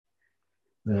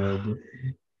Uh,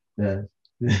 yeah,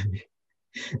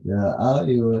 yeah, I don't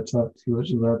even want to talk too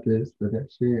much about this, but that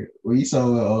shit. Well, you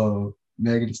saw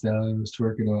Megan Thee Stallion was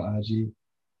twerking on IG.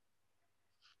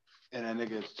 And that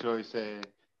nigga Troy said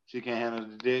she can't handle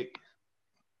the dick.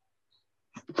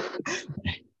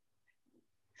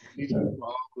 He speaks for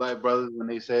all black brothers when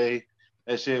they say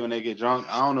that shit when they get drunk.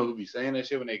 I don't know who be saying that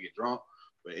shit when they get drunk,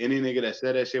 but any nigga that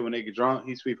said that shit when they get drunk,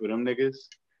 he speak for them niggas.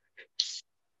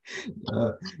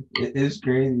 Uh, it's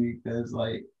crazy because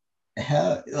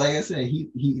how like I said,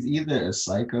 he's either a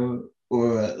psycho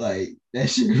or like that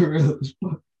shit real as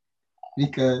fuck.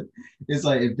 Because it's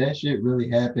like if that shit really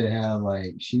happened, how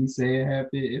like she say it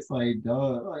happened, it's like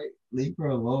dog, like leave her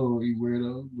alone, you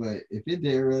weirdo. But if it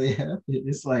didn't really happen,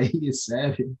 it's like he is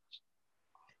savage.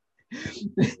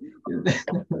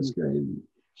 That's crazy.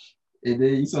 And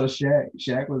then you saw Shaq.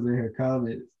 Shaq was in her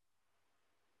comments.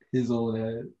 His old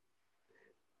ass.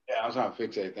 Yeah, I'm trying to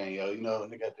fix everything, yo. You know,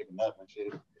 nigga take a nap and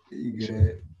shit. You You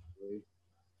should. good?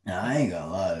 Nah, I ain't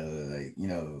gonna lie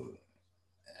though.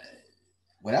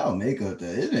 Without makeup,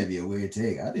 though, this may be a weird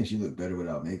take. I think she looked better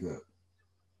without makeup.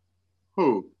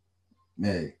 Who?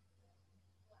 Meg,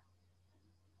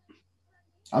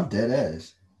 I'm dead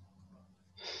ass.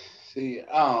 See,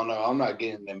 I don't know. I'm not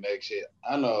getting the make shit.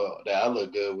 I know that I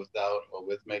look good without or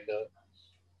with makeup.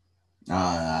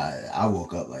 I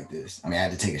woke up like this. I mean, I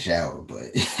had to take a shower, but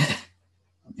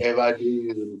If I do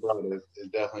use a product, it's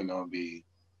definitely gonna be.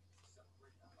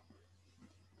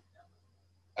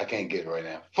 I can't get it right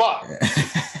now. Fuck.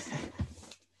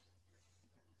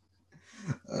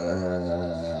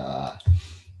 uh,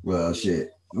 well,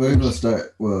 shit. We're gonna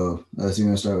start. Well, let's see. We're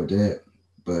gonna start with that.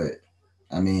 But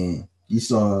I mean, you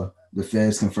saw the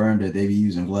feds confirm that they be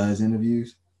using Vlad's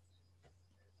interviews.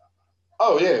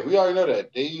 Oh yeah, we already know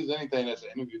that they use anything that's an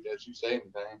interview that you say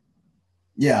anything.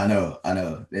 Yeah, I know, I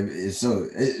know. It's so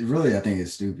it really, I think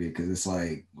it's stupid because it's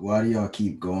like, why do y'all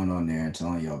keep going on there and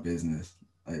telling y'all business?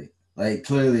 Like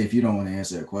clearly, if you don't want to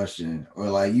answer a question, or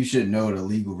like you should know the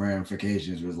legal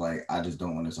ramifications, was like, I just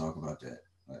don't want to talk about that.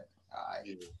 Like, I,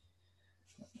 Yeah,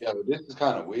 yeah, but this is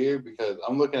kind of weird because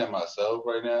I'm looking at myself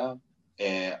right now,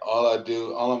 and all I'm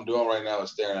doing right now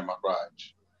is staring at my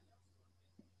crotch.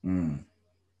 mm,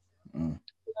 mm,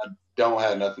 I don't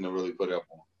have nothing to really put up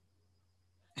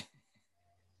on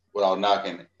without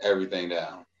knocking everything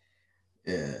down.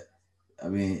 yeah. I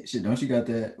mean, shit. Don't you got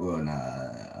that? Well,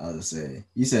 nah. I'll just say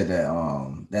you said that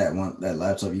that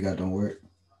laptop you got don't work.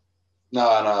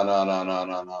 No, no, no, no, no,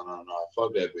 no, no, no, no.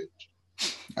 Fuck that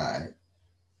bitch All right.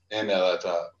 and that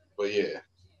laptop. But yeah,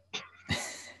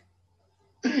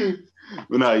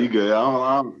 but no, you good.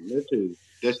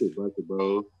 That shit busted,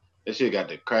 bro. That shit got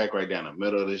the crack right down the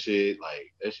middle of the shit.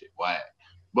 Like that shit whack.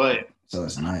 But So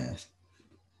it's nice.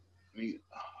 me,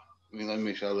 let me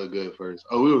make sure I look good first.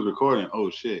 Oh, we was recording. Oh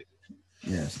shit.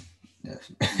 Yes.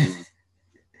 Yes. Mm.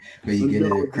 But you Let's get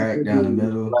go it with this cracked down the interview.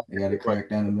 middle. You got it cracked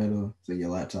down the middle, so your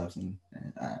laptop's in.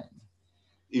 All right.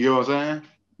 You get what I'm saying?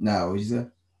 No, what you say?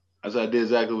 I said I did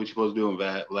exactly what you're supposed to do, and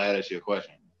Vlad asked you a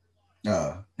question.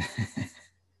 Oh,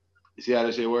 You see how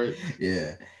that shit work?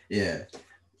 yeah, yeah,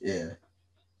 yeah,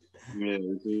 Yeah,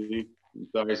 you see? You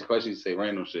start asking questions, you say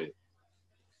random shit.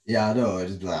 yeah. I know. I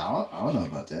just be like, I don't know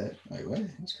about that. Like, what?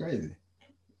 That's crazy.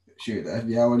 Shoot, the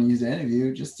FBI want to use the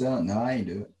interview. Just tell. No, I ain't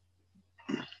do it.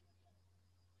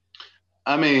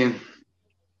 I mean,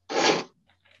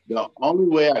 the only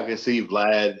way I can see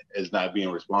Vlad as not being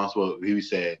responsible, he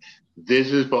said,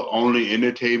 "This is for only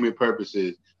entertainment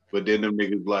purposes." But then them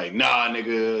niggas like, "Nah,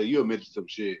 nigga, you admitted some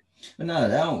shit." But no,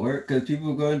 that don't work because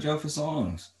people go to jail for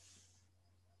songs.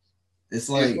 It's It's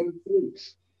like for the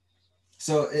streets.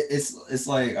 it's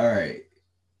like all right.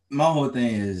 My whole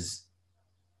thing is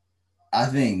I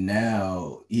think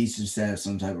now he should have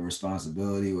some type of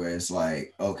responsibility where it's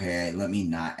like, okay, let me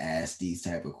not ask these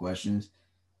type of questions.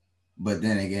 But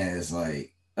then again, it's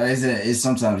like I said, it's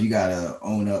sometimes you gotta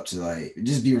own up to like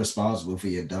just be responsible for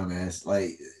your dumbass.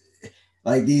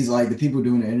 Like these like the people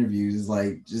doing the interviews is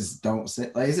like just don't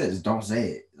say like I said, just don't say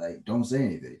it. Like don't say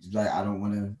anything. Just like I don't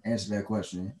want to answer that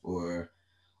question or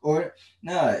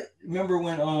nah. Remember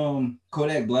when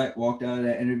Kodak Black walked out of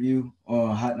that interview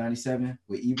on Hot 97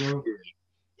 with Ebro?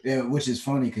 Yeah, which is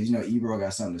funny because you know Ebro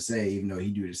got something to say, even though he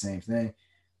do the same thing.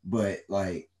 But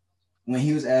like when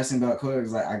he was asking about Kodak,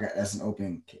 was like I got that's an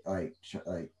open like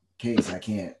case. I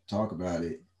can't talk about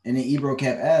it. And then Ebro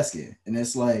kept asking, and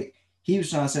it's like he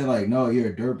was trying to say like, no, you're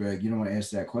a dirtbag. You don't want to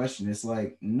answer that question. It's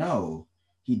like no,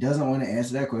 he doesn't want to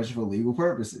answer that question for legal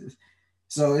purposes.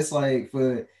 So it's like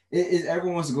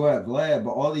everyone wants to go at Vlad,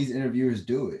 but all these interviewers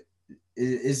do it.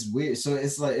 It's weird. So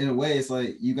it's like in a way, it's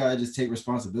like you gotta just take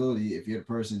responsibility if you're the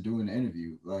person doing the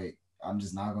interview. Like I'm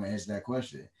just not gonna answer that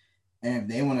question. And if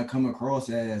they want to come across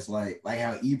as like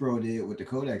how Ebro did with the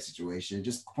Kodak situation,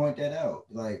 just point that out.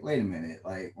 Like, wait a minute,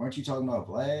 like, weren't you talking about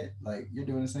Vlad? Like, you're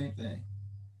doing the same thing.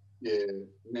 Yeah.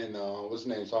 And then what's his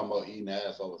name talking about eating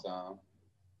ass all the time?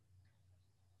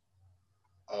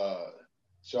 Uh,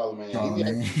 Charlemagne.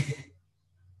 Charlemagne.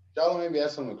 Charlemagne be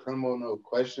asking some criminal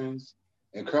questions,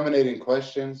 incriminating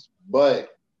questions,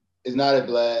 but it's not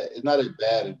as bad. It's not as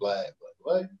bad as Vlad. But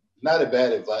what? It's not as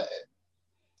bad as Vlad.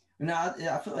 No,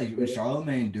 I feel like when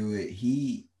Charlemagne do it,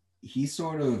 he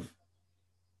sort of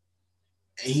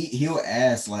he'll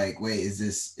ask like, wait, is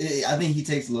this? I think he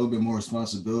takes a little bit more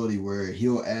responsibility where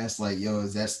he'll ask like, yo,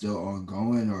 is that still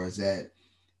ongoing or is that,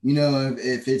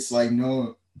 if it's like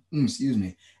no, excuse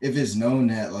me, if it's known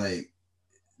that like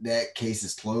that case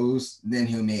is closed, then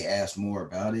he may ask more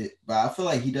about it. But I feel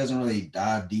like he doesn't really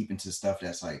dive deep into stuff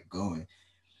that's like going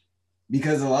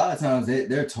because a lot of times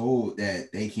they're told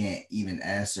that they can't even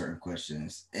ask certain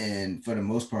questions, and for the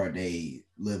most part, they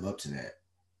live up to that.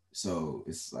 So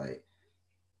it's like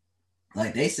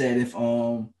they said if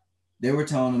they were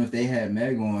telling them if they had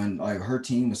Meg on, like her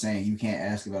team was saying you can't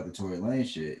ask about the Tory Lane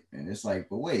shit, and it's like,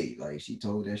 but wait, like she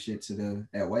told that shit to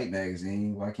that white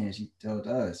magazine, why can't she tell it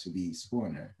to us who be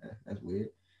supporting her? That's weird.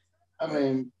 I But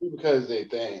mean, because they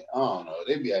think, I don't know,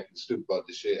 they be acting stupid about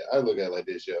this shit. I look at it like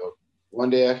this, yo. One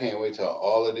day I can't wait till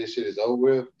all of this shit is over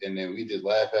with, and then we just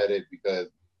laugh at it because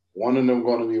one of them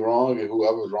going to be wrong, and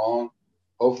whoever's wrong,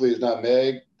 hopefully it's not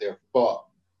Meg, they're fucked.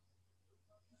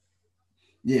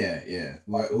 yeah,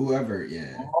 whoever,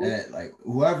 yeah, that like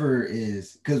whoever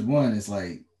is, because one is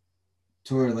like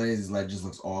Tory Lanez is like just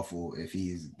looks awful if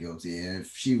he's guilty, and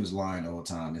if she was lying the whole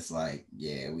time, it's like,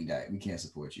 yeah, we can't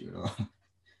support you at all.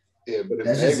 Yeah, but if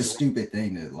That's just a Meg's stupid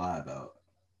thing to lie about.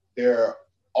 they're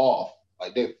off,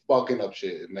 like they're fucking up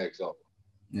shit if Meg's off.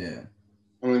 Yeah,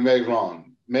 I mean, Meg's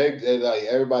wrong. Meg, like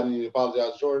everybody need to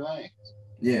apologize to Tory Lane.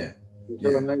 yeah,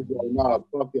 Tory yeah. Lane's like, nah,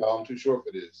 fuck y'all, I'm too short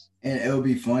for this. And it'll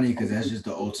be funny because that's just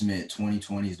the ultimate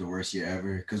 2020 is the worst year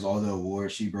ever. Because all the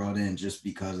awards she brought in just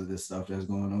because of this stuff that's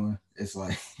going on, it's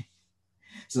like,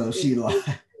 so she lied.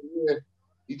 Yeah,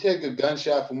 you take a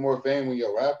gunshot for more fame when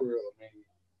you're a rapper. I mean,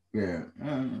 Yeah,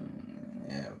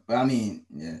 yeah. But I mean,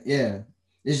 yeah.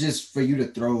 It's just for you to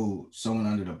throw someone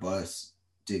under the bus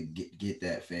to get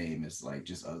that fame. It's like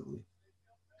just ugly.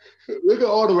 look at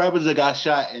all the rappers that got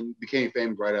shot and became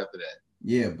famous right after that.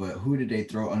 Yeah, but who did they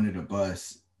throw under the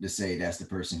bus to say that's the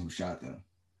person who shot them?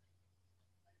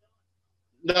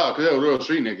 No, because they were real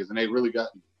street niggas and they really got.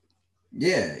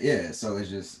 Yeah, yeah. So it's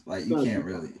just like you can't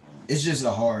really. It's just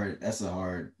a hard. That's a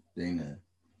hard thing to.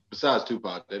 Besides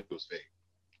Tupac, that was fake.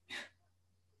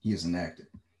 He was an actor.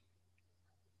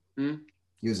 Hmm?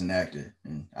 He was an actor,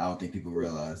 and I don't think people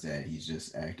realize that he's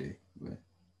just acting. But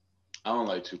I don't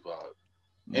like Tupac.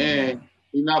 yeah, And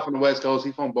he's not from the West Coast.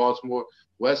 He's from Baltimore.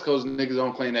 West Coast niggas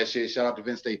don't claim that shit. Shout out to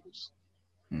Vince Staples.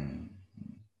 mm,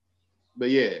 But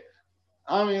yeah,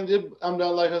 I mean, I'm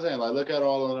not like I was saying. Like, look at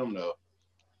all of them though.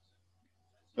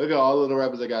 Look at all of the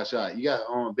rappers that got shot. You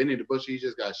got Benny the Butcher. He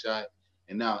just got shot,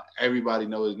 and now everybody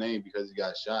know his name because he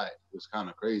got shot. It was kind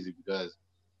of crazy because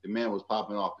the man was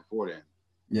popping off before then.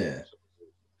 yeah, So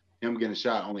him getting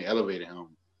shot only elevated him.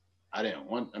 I didn't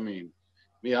want. I mean,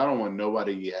 me. I don't want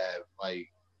nobody to have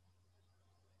like.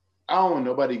 I don't want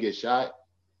nobody to get shot,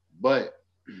 but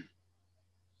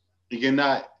you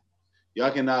cannot.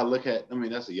 Y'all cannot look at. I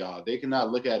mean, that's a y'all. They cannot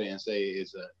look at it and say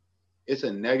it's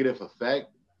a negative effect,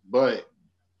 but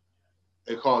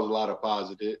it caused a lot of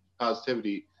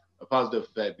positivity, a positive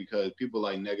effect because people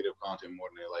like negative content more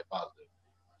than they like positive.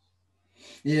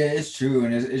 yeah. It's true,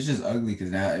 and it's just ugly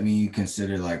because now I mean you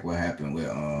consider like what happened with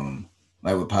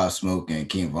like with Pop Smoke and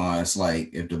King Von. It's like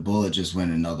if the bullet just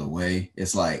went another way,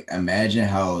 it's like imagine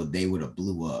how they would have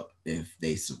blew up if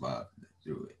they survived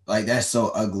through it. Like that's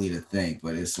so ugly to think,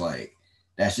 but it's like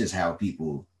that's just how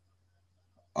people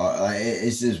like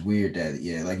it's just weird that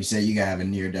yeah, like you said, you gotta have a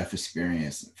near death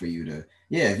experience for you to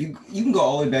yeah. If you can go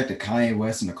all the way back to Kanye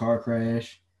West in the car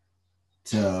crash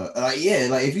to yeah,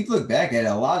 like if you look back at it,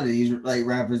 a lot of these like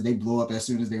rappers they blow up as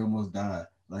soon as they almost die.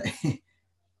 Like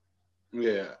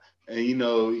Yeah,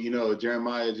 and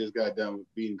Jeremiah just got done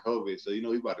beating COVID, so he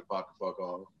about to pop the fuck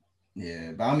off.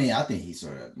 yeah, but I mean I think he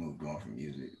sort of moved on from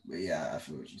music. But yeah, I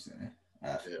feel what you're saying.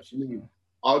 I feel Yeah, what you're saying.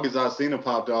 August Alsina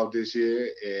popped off this year,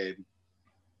 and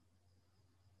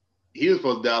he was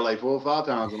supposed to die like 4 or 5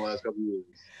 times in the last couple of years.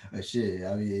 But shit,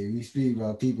 I mean, we speak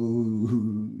about people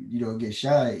who get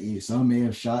shot. Some may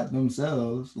have shot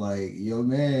themselves. Like yo,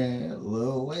 man,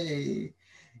 Lil Wayne,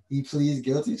 he pleads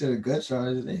guilty to the gun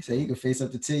charges. They say he could face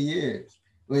up to 10 years.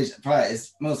 which probably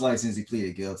it's most likely since he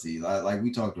pleaded guilty. Like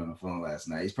we talked on the phone last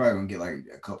night, he's probably gonna get like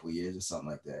a couple years or something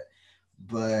like that.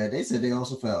 But they said they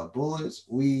also found bullets,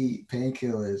 weed,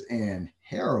 painkillers, and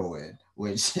heroin.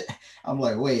 Which I'm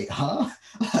like, wait, huh?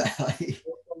 like,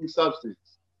 Substance.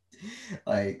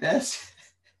 like that's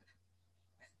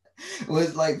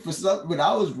was like for some when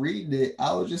I was reading it,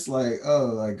 I was just like, oh,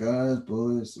 like guns,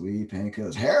 bullets, weed,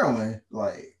 painkillers, heroin.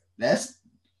 Like that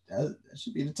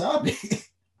should be the topic.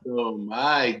 Oh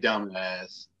my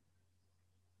dumbass.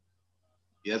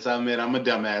 Yes, I admit I'm a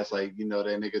dumbass, like that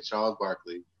nigga Charles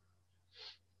Barkley.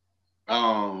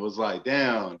 Was like,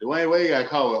 damn, Dwayne Wade got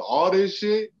caught with all this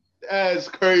shit. That's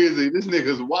crazy. This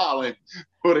nigga's wilding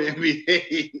for the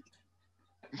NBA.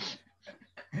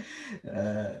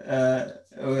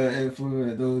 And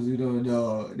for those who don't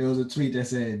know, there was a tweet that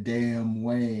said, "Damn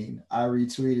Wayne." I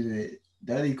retweeted it.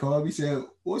 Daddy called me, said,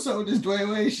 "What's up with this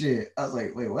Dwayne Wade shit?" I was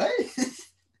like, "Wait, what?"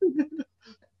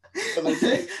 I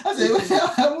said, "What's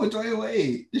up with Dwayne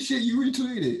Wade? The shit you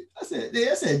retweeted." I said,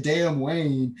 "Damn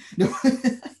Wayne."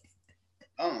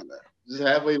 I don't know. Just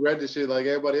halfway read the shit like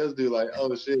everybody else do. Like,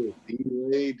 oh shit, D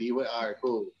Wade. All right,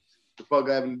 cool. The fuck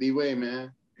happened to D Wade,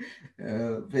 man?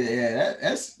 But yeah,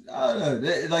 that's I don't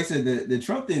know. Like I said, the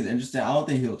Trump thing is interesting. I don't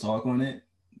think he'll talk on it,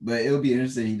 but it'll be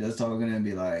interesting. He does talk on it and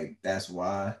be like, that's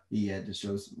why he had to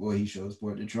show. Well, he showed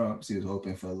support to Trump. So he was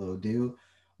hoping for a little deal.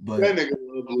 But that nigga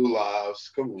loves blue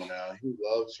lives. Come on now, he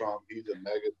loves Trump. He's a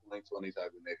mega 2020 type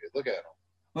of nigga. Look at him.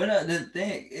 But the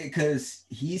thing, because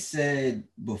he said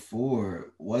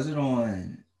before, was it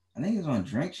on? I think it was on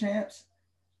Drink Champs,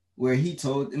 where he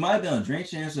told it might have been on Drink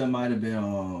Champs, or it might have been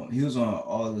on. He was on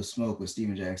All the Smoke with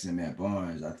Steven Jackson and Matt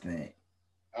Barnes, I think.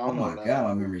 Oh my god,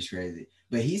 my memory's crazy.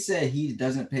 But he said he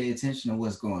doesn't pay attention to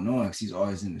what's going on because he's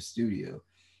always in the studio.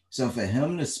 So for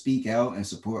him to speak out and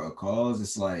support a cause,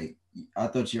 it's like I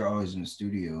thought you're always in the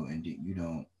studio and you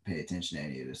don't pay attention to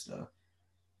any of this stuff.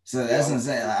 So that's what I'm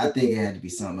saying. I think it had to be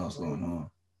something else going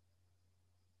on.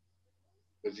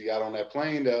 But you got on that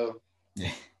plane though.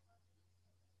 Yeah.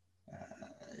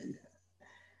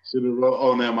 Should have wrote.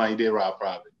 Oh, never mind. He did ride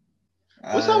private.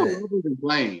 What's up with rappers and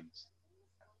planes?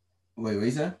 Wait, what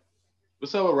you said?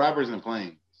 What's up with rappers and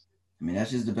planes? I mean,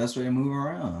 that's just the best way to move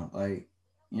around. Like,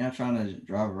 you're not trying to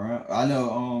drive around. I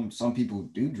know some people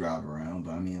do drive around,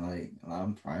 but I mean, like,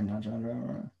 I'm probably not trying to drive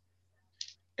around.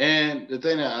 And the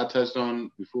thing that I touched on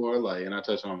before, like, and I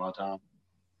touched on my time,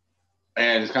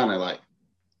 and it's kind of like,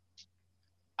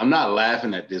 I'm not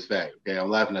laughing at this fact, okay? I'm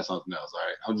laughing at something else, all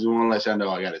right? I just want to let y'all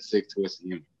know I got a sick, twisted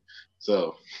humor.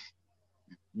 So,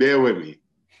 bear with me.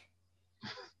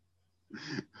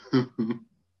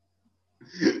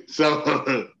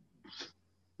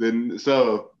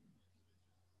 So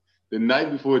the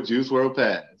night before Juice WRLD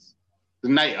passed, the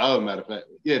night of, matter of fact,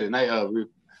 the night of,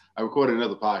 I recorded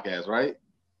another podcast, right?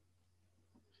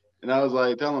 And I was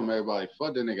like telling everybody,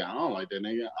 fuck that nigga. I don't like that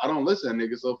nigga. I don't listen to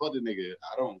nigga, so fuck that nigga.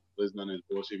 I don't listen to his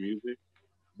bullshit music.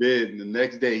 Then the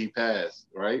next day he passed,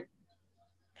 right?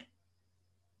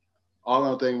 All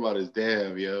I'm thinking about is,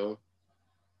 damn, yo.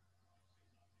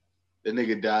 That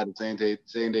nigga died the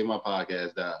same day my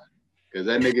podcast died. Because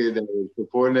that nigga that was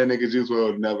supporting that nigga Juice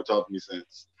WRLD never talked to me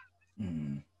since.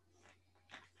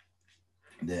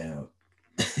 Damn.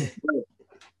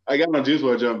 I got my Juice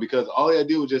WRLD jump because all I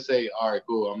do was just say, all right,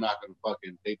 cool, I'm not going to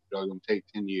fucking take the drug. I'm going to take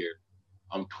 10 years.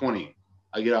 I'm 20.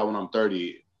 I get out when I'm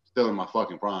 30, still in my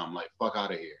fucking prime. Like, fuck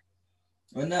out of here.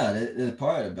 Well, no, the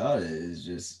part about it is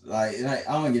just like I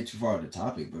don't want to get too far off the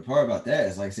topic, but part about that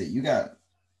is like I said, you got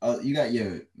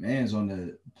your mans on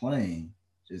the plane.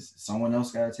 Just someone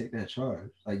else got to take that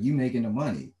charge. Like you making the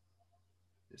money.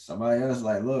 Somebody else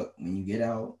like, look, when you get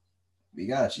out, we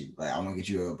got you. Like I'm gonna get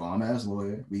you a bomb ass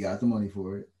lawyer. We got the money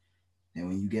for it. And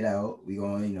when you get out, we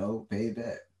gonna pay it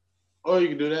back. Oh, you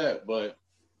can do that, but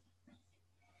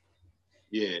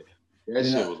yeah, that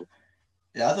shit was.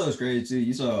 Yeah, I thought it was crazy too.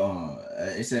 You saw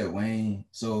it said Wayne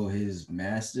sold his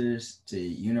masters to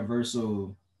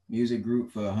Universal Music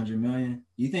Group for $100 million.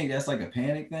 You think that's like a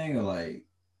panic thing, or like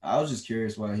I was just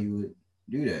curious why he would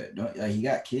do that. Don't like he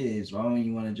got kids. Why don't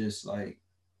you want to just like?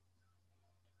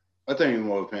 I think it's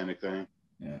more of a panic thing.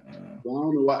 Yeah. I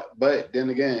don't know why, but then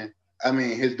again, I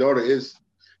mean, his daughter is.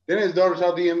 Didn't his daughter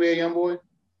talk to NBA YoungBoy?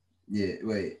 Yeah.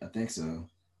 Wait, I think so.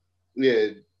 Yeah,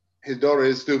 his daughter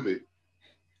is stupid.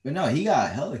 But no, he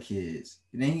got hella kids.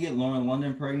 Didn't he get Lauren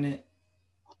London pregnant?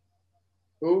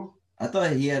 Who? I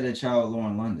thought he had a child with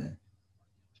Lauren London.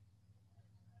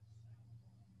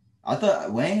 I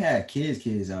thought Wayne had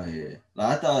kids out here.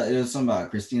 Like, I thought it was something about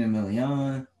Christina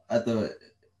Milian. I thought,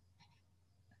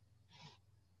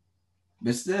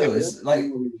 but still, it's like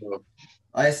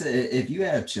like I said, if you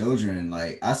have children,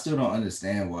 like I still don't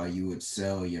understand why you would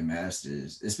sell your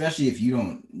masters, especially if you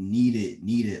don't need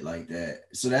it like that.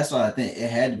 So that's why I think it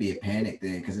had to be a panic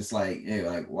thing, because it's like, yeah,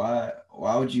 like why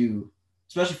would you,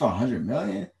 especially for 100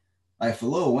 million, like for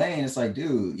Lil Wayne, it's like,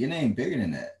 dude, your name bigger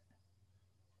than that,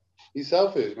 He's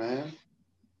selfish, man.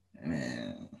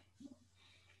 man.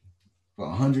 For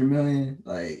 100 million,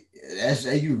 like that's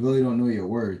you really don't know your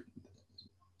worth.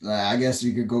 Like, I guess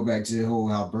you could go back to the whole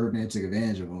how Birdman took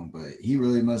advantage of him, but he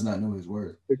really must not know his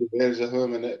worth. Took advantage of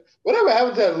him and that. Whatever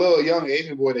happened to that little young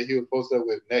Asian boy that he was posted up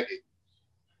with naked?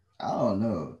 I don't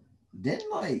know. Didn't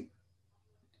like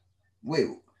wait,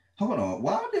 hold on.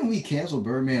 Why didn't we cancel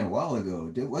Birdman a while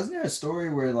ago? Wasn't there a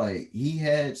story where like he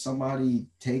had somebody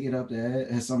take it up to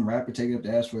had some rapper take it up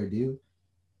to ask for a deal?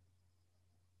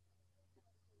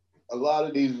 A lot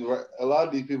of these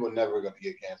people are never gonna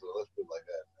get canceled. Let's put it like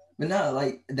that. But not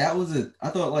like that was a. I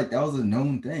thought like that was a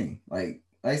known thing. Like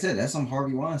I said, that's some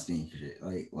Harvey Weinstein shit.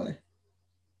 Like what?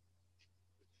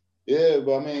 Yeah,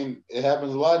 but I mean, it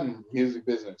happens a lot in music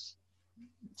business.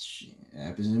 Shit,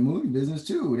 happens in the movie business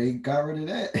too. They got rid of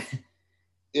that.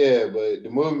 Yeah, but the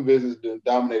movie business is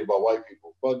dominated by white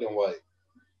people. Fuck them white.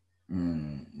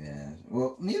 Yeah.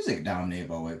 Well, music dominated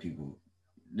by white people.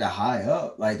 The high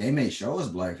up, like they may show us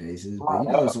black faces, but you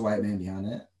know it's a white man behind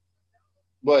that.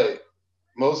 But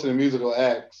most of the musical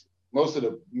acts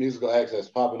that's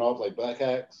popping off like black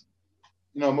acts,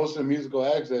 most of the musical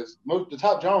acts the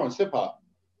top genre is hip hop.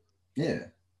 Yeah.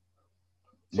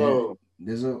 So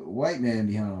there's a white man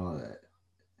behind all that.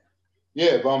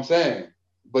 yeah, but I'm saying,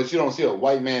 but you don't see a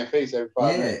white man face every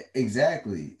 5 minutes. Yeah,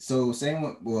 exactly. So same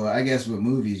with well, I guess with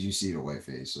movies you see the white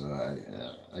face. So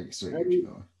I can see what you're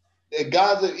going. The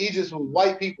gods of Egypt was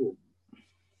white people.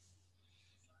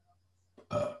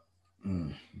 Uh,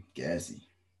 gassy.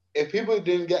 If people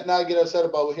not get upset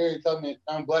about what Harry Tubman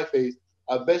on blackface,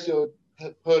 I bet you'll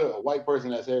put a white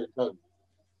person as Harry Tubman.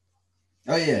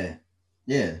 Oh yeah,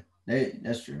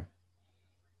 that's true.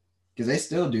 Because they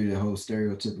still do the whole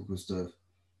stereotypical stuff.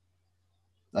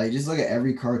 Like just look at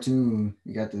every cartoon.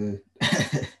 You got the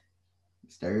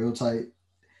stereotype.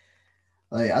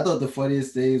 Like I thought the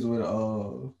funniest things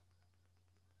would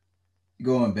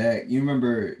going back. You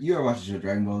remember you ever watched the show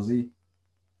Dragon Ball Z?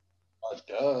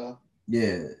 Duh.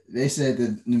 Yeah, they said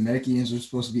the Namekians were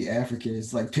supposed to be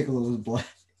Africans. Like Piccolo was black.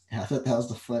 I thought that was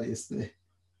the funniest thing.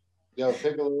 Yo,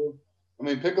 Piccolo. I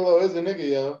mean, Piccolo is a nigga,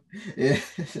 yo. Yeah,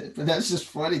 but that's just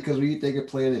funny because when you think of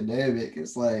Planet Namek,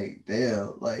 it's like,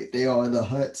 damn, like they all in the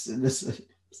huts and this.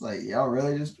 It's like y'all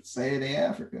really just saying they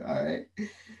Africa, all right?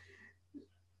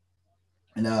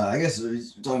 And I guess we're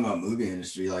talking about movie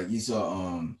industry. Like you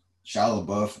saw, Shia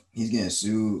LaBeouf, he's getting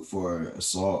sued for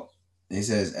assault. And he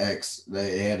says ex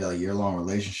they had a year-long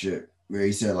relationship where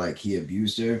he said like he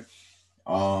abused her.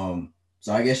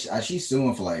 So I guess she's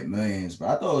suing for like millions, but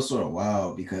I thought it was sort of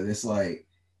wild because it's like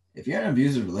if you're in an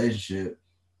abusive relationship,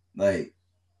 like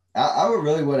I would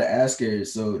really want to ask her.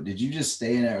 So did you just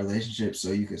stay in that relationship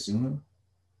so you could sue him?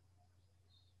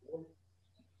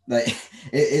 Like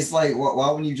it's like why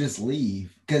wouldn't you just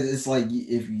leave? Because it's like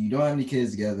if you don't have any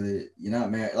kids together, you're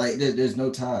not married. Like there's no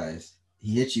ties.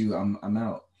 He hit you, I'm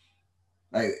out.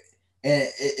 Like and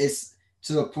it's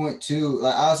to a point too.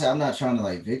 Like obviously, I'm not trying to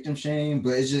like victim shame,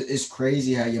 but it's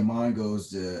crazy how your mind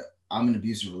goes to I'm in an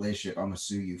abusive relationship. I'm gonna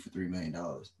sue you for $3 million.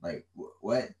 Like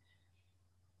what?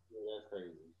 Yeah, that's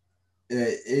crazy.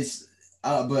 It's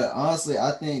but honestly,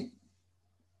 I think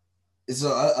so.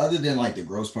 Other than like the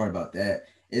gross part about that,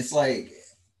 it's like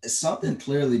something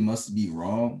clearly must be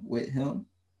wrong with him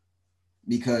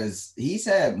because he's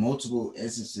had multiple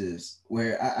instances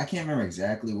where I can't remember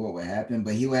exactly what would happen,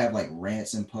 but he would have like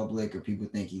rants in public or people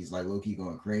think he's like low key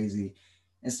going crazy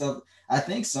and stuff. I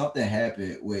think something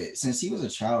happened with since he was a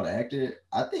child actor.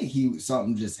 I think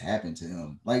something just happened to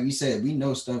him. Like you said, we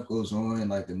know stuff goes on in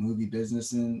like the movie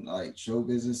business and like show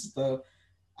business and stuff.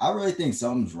 I really think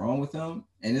something's wrong with him,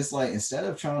 and it's like instead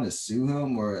of trying to sue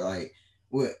him or like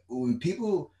when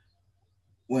people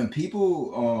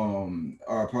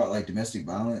are part like domestic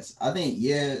violence, I think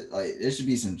yeah, like there should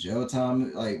be some jail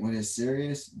time like when it's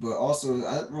serious, but also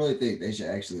I really think they should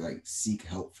actually like seek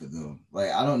help for them.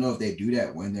 Like I don't know if they do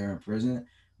that when they're in prison,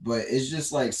 but it's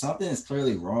just like something is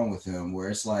clearly wrong with him where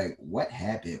it's like what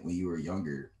happened when you were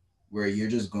younger where you're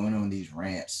just going on these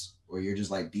rants or you're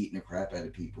just like beating the crap out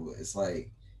of people. It's like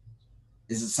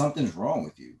is it something's wrong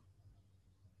with you?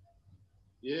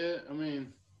 Yeah, I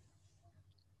mean,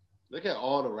 look at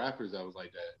all the rappers that was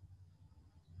like that.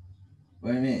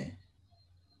 What do you mean?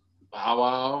 Bow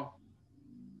Wow.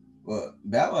 Well,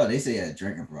 Bow Wow, they say he had a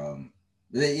drinking problem.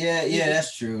 Yeah,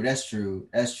 that's true. That's true.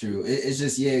 It's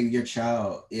just your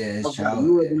child. Yeah, his Okay, child.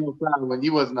 you wasn't outside when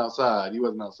you wasn't outside. You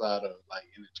wasn't outside of like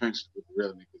in the trenches with the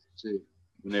real niggas and shit.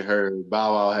 When they heard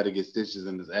Bow Wow had to get stitches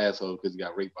in his asshole because he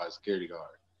got raped by a security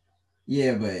guard.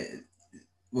 Yeah, but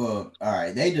well, all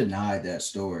right. They denied that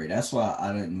story. That's why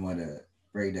I didn't want to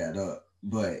break that up.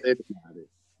 They denied it.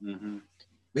 Mm-hmm.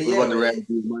 But What yeah, about the rap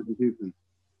dude, Michael Houston?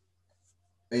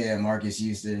 yeah, Marcus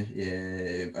Houston.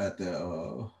 Yeah, about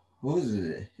the what was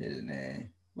his name?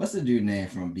 What's the dude name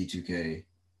from B2K?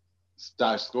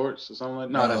 Stosh Scorch or something like?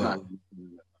 No, that's not.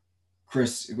 No,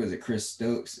 Chris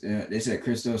Stokes? They said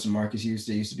Chris Stokes and Marcus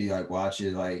Houston used to be like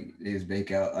watching, like they was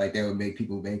bake out, like they would make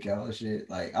people bake out and shit.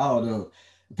 Like I don't know.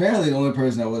 Apparently, the only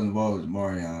person that was involved was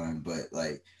Marion, but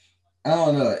like I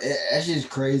don't know. That's just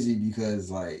crazy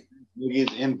because like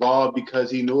Niggas involved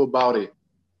because he knew about it.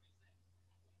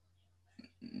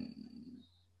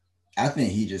 I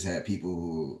think he just had people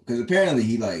who, because apparently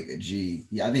he like a G.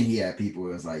 I think he had people who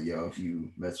was like, yo, if you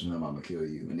mess with him, I'm gonna kill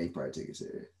you, and they probably take it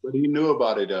serious. But he knew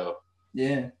about it though.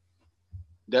 Yeah.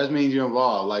 That means you're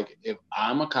involved. Like if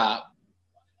I'm a cop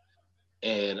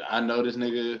and I know this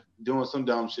nigga doing some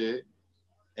dumb shit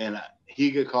and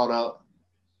he get caught up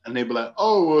and they be like,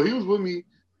 oh well he was with me.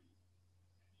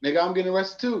 Nigga, I'm getting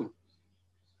arrested too.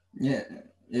 Yeah,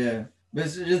 yeah. But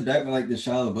it's just back to like the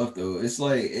Shia LaBeouf though. It's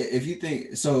like if you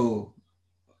think so,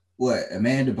 what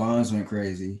Amanda Bonds went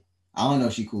crazy. I don't know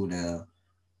if she cool now.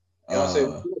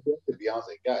 Beyonce,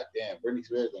 Beyonce, god damn, Britney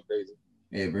Spears went crazy.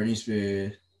 Yeah, Britney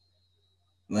Spears,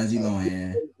 Lindsay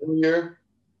Lohan. Jr.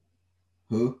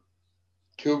 Who?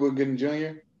 Cuba Gooding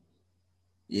Jr.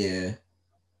 Yeah.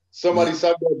 Somebody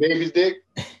sucked that baby's dick.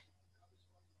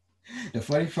 The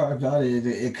funny part about it,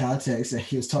 in context, that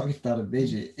he was talking about a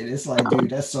midget, and it's like, dude,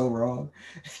 that's so wrong.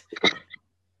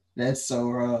 That's so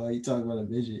wrong. You talking about a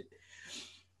midget?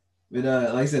 But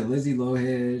like I said, Lizzie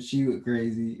Lohan, she went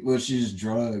crazy. Well, she's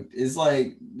drugged. It's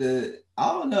like I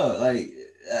don't know. Like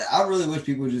I really wish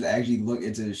people would just actually look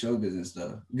into the show business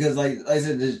stuff because, like I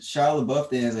said, the Shia LaBeouf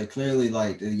thing is like clearly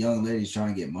like the young lady's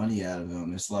trying to get money out of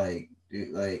him. It's like,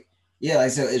 dude, like yeah, like I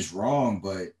said, it's wrong,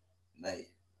 but like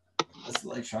let's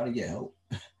like try to get help.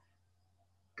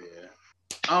 Yeah.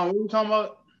 What are you talking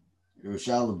about? It was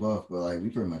Shia LaBeouf, but like we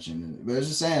pretty much ended it. But it's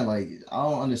just saying, like I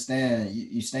don't understand.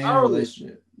 You stay in a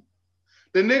relationship.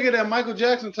 The nigga that Michael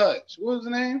Jackson touched. What was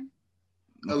the name?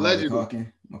 Macaulay Culkin.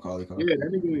 Yeah, that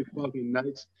nigga was fucking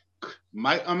nice.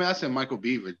 I said Michael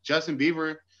Beaver. Justin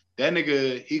Bieber, that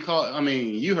nigga, he called,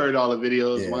 you heard all the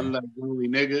videos. Yeah. One like lonely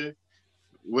nigga.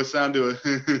 What sound do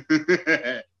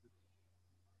it?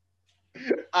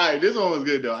 All right, this one was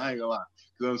good though. I ain't gonna lie.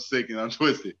 Because I'm sick and I'm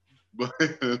twisted. But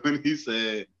when he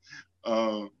said,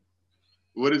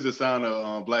 what is the sound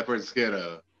of black person scared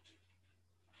of?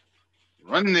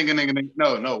 Run nigga.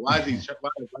 No. Why is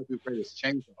black people afraid of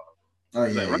chainsaw? Oh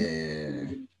yeah, like, yeah.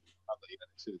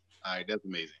 All right, that's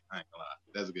amazing. I ain't gonna lie.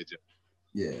 That's a good joke.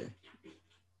 Yeah.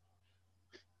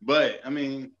 But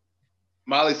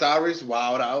Miley Cyrus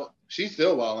wild out. She's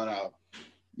still wilding out.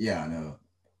 Yeah, I know.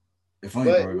 The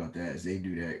funny part about that is they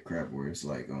do that crap where it's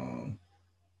like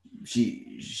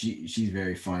she's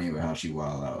very funny about how she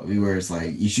wild out. Where it's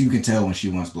like you can tell when she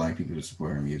wants black people to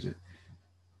support her music.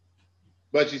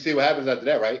 But you see what happens after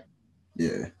that, right?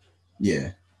 Yeah.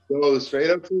 Yeah. Go straight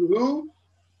up to who?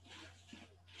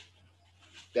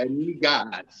 That knee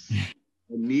guys.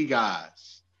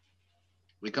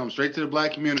 We come straight to the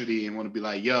black community and want to be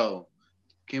like, yo,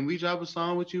 can we drop a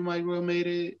song with you, Mike Will made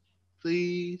it?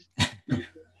 Please.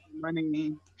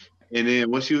 Money. And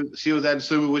then when she was at the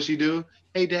super, what she do?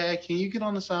 Hey dad, can you get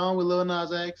on the song with Lil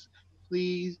Nas X?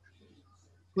 Please?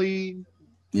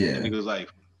 Yeah. And he was like,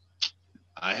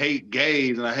 I hate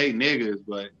gays and I hate niggas,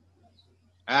 but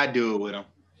I do it with them.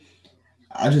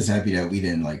 I'm just happy that we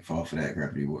didn't like fall for that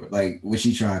crap anymore. Like when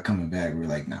she tried coming back, we were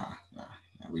like, nah,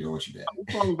 we don't want you back.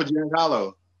 We're falling for Jack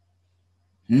Harlow.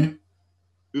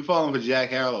 We're falling for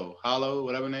Jack Harlow. Hollow,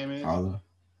 whatever name is. Hollow.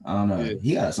 I don't know. Yeah.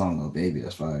 He got a song "Little Baby"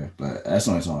 that's fire, but that's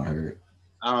the only song I heard.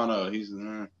 I don't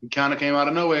know. He kind of came out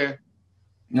of nowhere.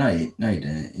 No, he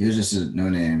didn't. He was just a no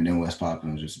name, and then West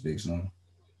Poppin' was just a big song.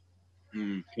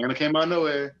 Kind of came out of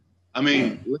nowhere.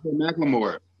 Look at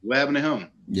Macklemore. What happened to him?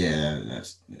 Yeah,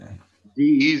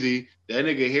 G-Eazy. That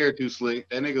nigga hair too slick.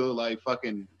 That nigga look like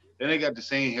fucking. That nigga got the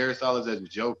same hairstyle as the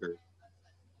Joker.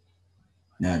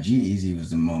 Now, G-Eazy was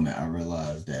the moment I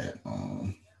realized that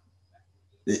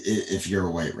if you're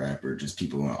a white rapper, just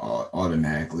people will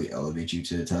automatically elevate you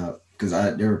to the top. Because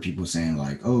there were people saying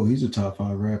like, "Oh, he's a top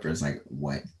 5 rapper." It's like,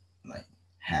 what? Like,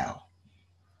 how?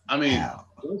 How?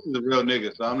 This is a real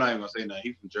nigga, so I'm not even gonna say nothing.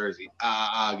 He's from Jersey.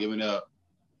 Giving up.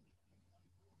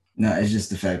 No, it's just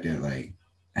the fact that like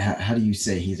how do you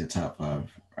say he's a top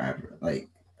 5 rapper? Like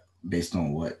based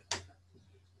on what?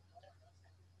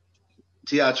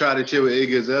 See, I tried to chill with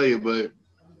Iggy Azalea, but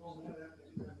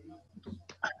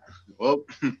well,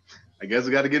 I guess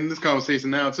we got to get in this conversation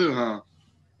now too, huh?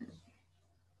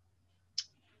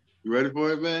 You ready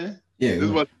for it, man? Yeah, This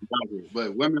is what,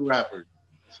 but women rappers.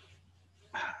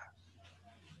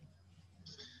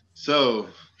 So,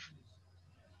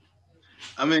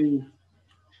 I mean,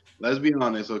 let's be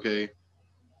honest, okay?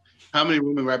 How many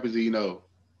women rappers do you know?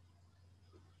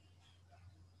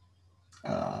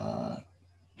 uh,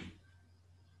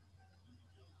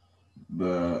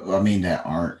 but I mean that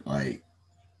aren't like.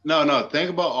 No.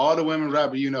 Think about all the women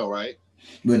rappers you know, right?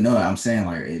 But no, I'm saying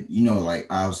like like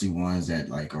obviously ones that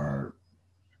like are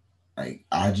like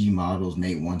IG models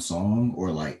make one song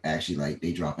or like actually like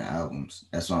they dropping albums.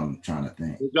 That's what I'm trying to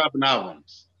think. They're dropping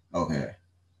albums. Okay.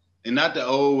 And not the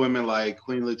old women like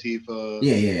Queen Latifah.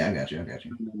 Yeah, I got you.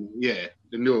 Yeah,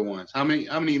 the newer ones. How many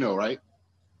you know, right?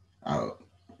 Oh,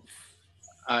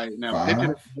 All right, now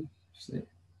picture 5, 6.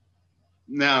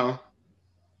 now.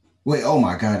 Wait, oh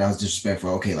my god, that was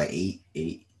disrespectful. Okay, like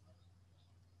 8.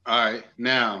 All right,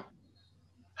 now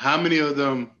how many of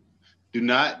them do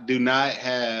not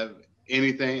have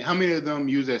anything? How many of them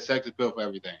use their sex appeal for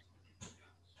everything?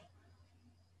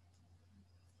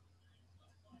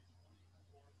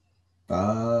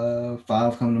 5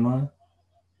 come to mind.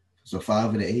 So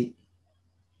 5 of the 8.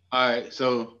 All right,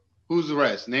 so who's the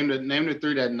rest? Name the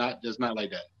 3 that not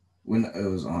like that. When it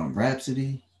was on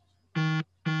Rhapsody,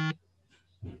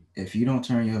 if you don't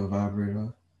turn your vibrator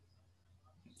off.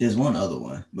 There's one other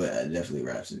one, but definitely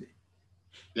Rhapsody.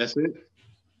 That's it?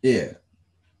 Yeah.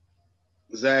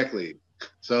 Exactly.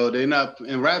 So they're not,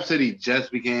 and Rhapsody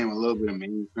just became a little bit of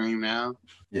mainstream now.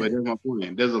 Yeah. But there's my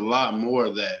point. There's a lot more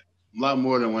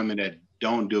than women that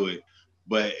don't do it,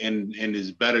 but and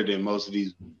is better than most of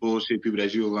these bullshit people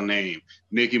that you're gonna name.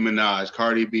 Nicki Minaj,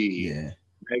 Cardi B, Yeah.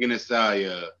 Megan Thee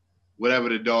Stallion, whatever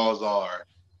the dolls are.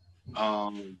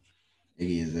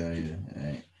 Iggy Azalea.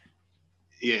 Right.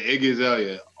 Yeah, Iggy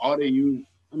Azalea. All they use.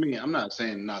 I mean, I'm not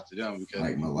saying not to them because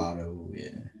like mulatto. Yeah.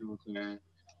 You know what I'm saying?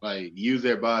 Like use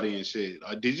their body and shit.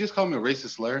 Did you just call me a racist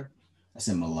slur? I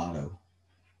said mulatto.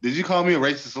 Did you call me a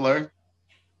racist slur?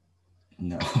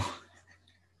 No.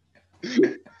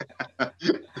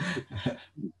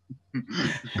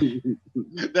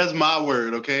 That's my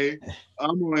word, okay?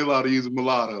 I'm only allowed to use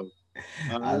mulatto.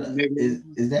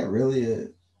 Is that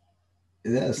really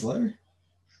a slur?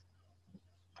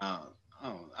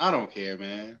 I don't care,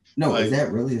 man. No, like, is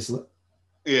that really a slur?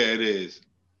 Yeah, it is.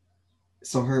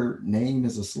 So her name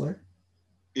is a slur?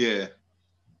 Yeah.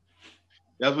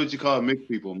 That's what you call mixed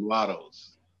people,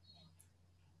 mulattoes.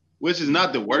 Which is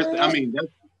not the worst. I mean,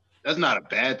 that's not a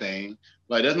bad thing.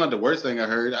 Like, that's not the worst thing I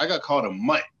heard. I got called a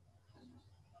mutt.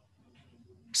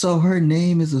 So her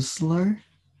name is a slur?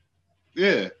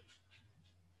 Yeah.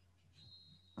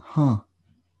 Huh.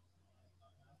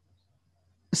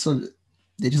 So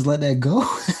they just let that go?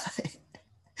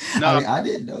 No, I mean, I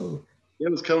didn't know. It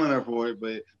was killing her for it,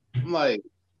 but I'm like,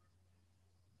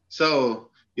 so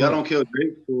y'all don't kill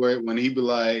Drake for it when he be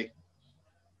like,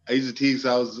 I used to tease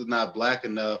I was not black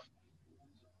enough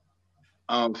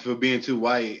for being too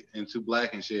white and too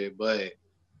black and shit, but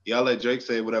y'all let Drake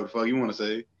say whatever the fuck you want to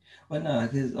say. Well, no,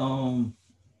 because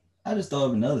I just thought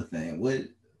of another thing. What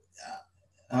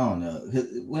I don't know.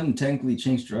 Wouldn't technically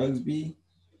Chinx Drugs be?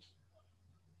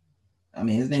 I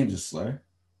mean, his name's a slur.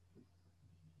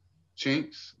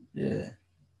 Chinx? Yeah.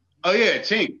 Oh yeah,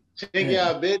 Chink. Chink,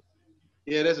 yeah, bitch.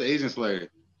 Yeah, that's an Asian slur.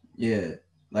 Yeah.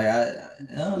 Like I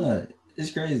don't know.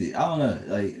 It's crazy. I don't know.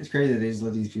 Like it's crazy that they just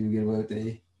let these people get away with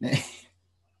their name.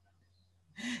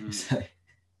 It's like,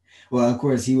 well, of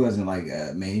course he wasn't like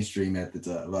mainstream at the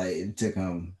time. Like it took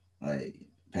him like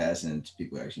passing to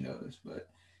people actually notice, but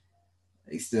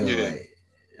like still like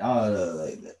I don't know.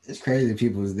 Like it's crazy.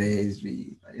 People's days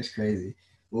be like it's crazy.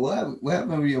 Well, what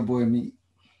happened with your boy Meek?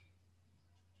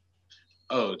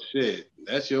 Oh shit,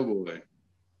 that's your boy.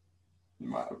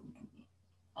 I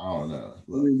don't know.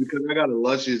 I mean, because I got a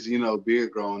luscious,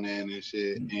 beard growing in and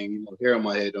shit, and hair on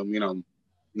my head don't mean I'm,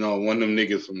 one of them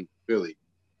niggas from Philly.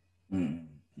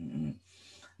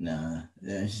 Nah,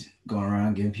 going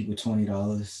around giving people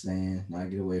 $20 saying not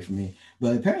get away from me.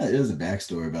 But apparently there's a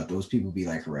backstory about those people be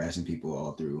like harassing people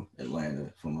all through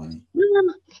Atlanta for money.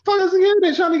 Man, fuck is again?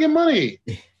 They trying to get money.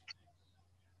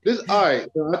 All right.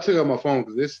 So I took out my phone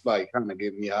because this like kind of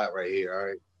getting me hot right here. All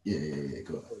right. Yeah.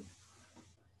 Go ahead.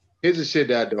 Here's the shit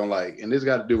that I don't like, and this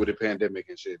got to do with the pandemic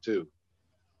and shit too.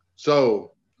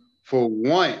 So, for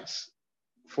once,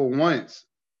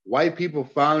 white people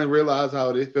finally realize how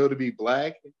it feels to be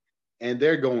black, and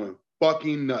they're going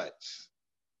fucking nuts.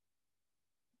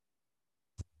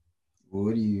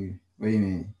 What do you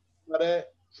mean?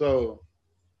 That? So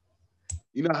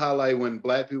you know how like when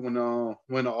black people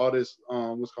when all this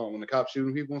what's called when the cops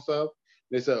shooting people and stuff,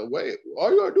 they said, wait,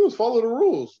 all you gotta do is follow the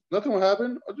rules. Nothing will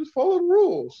happen. Or just follow the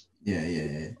rules.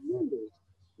 Yeah.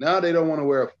 Now they don't want to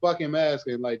wear a fucking mask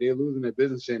and like they're losing their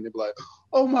business shit and they're like,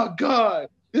 oh my God,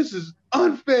 this is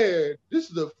unfair.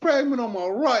 This is a fragment on my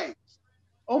rights.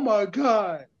 Oh my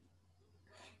God.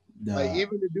 Like Nah.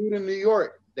 even the dude in New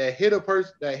York that hit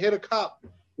a cop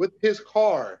with his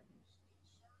car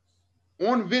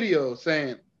on video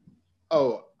saying,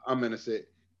 oh, I'm innocent.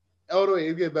 Oh, wait,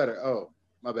 it get better. Oh,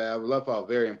 my bad. I left out a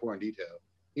very important detail.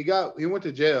 He went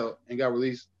to jail and got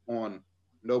released on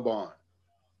no bond.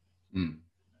 Mm.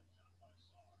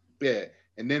 Yeah.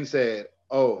 And then said,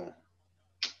 oh,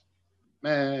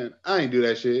 man, I ain't do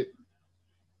that shit.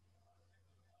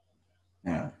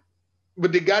 Yeah.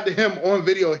 But they got to him on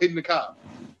video hitting the cop.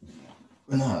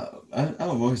 But no, I've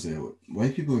always said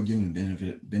white people are given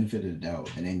the benefit of the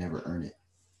doubt and they never earn it.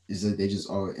 It's like they just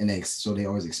always so they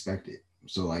always expect it.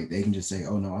 So like they can just say,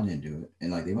 "Oh no, I didn't do it,"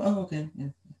 and like they, "Oh okay, yeah,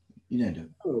 you didn't do it."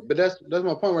 Oh, but that's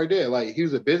my point right there. Like he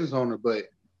was a business owner, but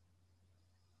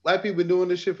black people been doing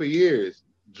this shit for years.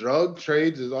 Drug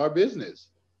trades is our business,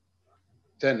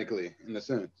 technically, in a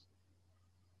sense.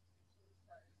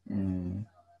 Mm.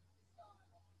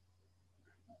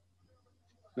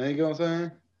 Now you get what I'm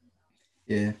saying?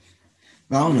 Yeah,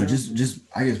 but I don't know. Yeah. Just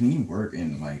I guess when you work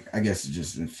in like I guess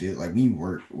just in feel like when you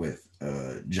work with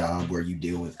a job where you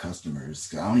deal with customers.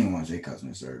 Cause I don't even want to say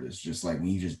customer service. Just like when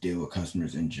you just deal with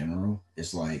customers in general,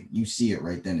 it's like you see it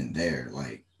right then and there.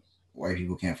 Like white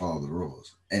people can't follow the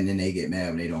rules, and then they get mad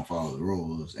when they don't follow the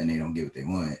rules and they don't get what they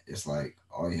want. It's like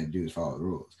all you have to do is follow the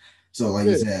rules. So like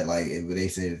you Yeah. said, like if they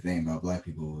say the thing about black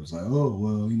people, it's like, oh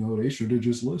well, they should have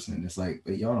just listened. It's like,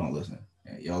 but y'all don't listen.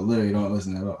 Y'all literally don't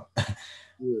listen at all.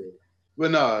 Yeah.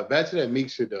 But nah, back to that Meek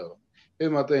shit though.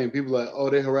 Here's my thing. People like, oh,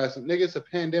 they harassing. Nigga, it's a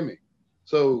pandemic.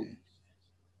 So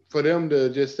for them to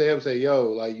just stay up and say, yo,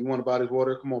 like, you want to buy this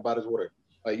water? Come on, buy this water.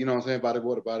 Like, you know what I'm saying? Buy this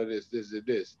water, buy this.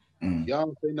 Mm. Y'all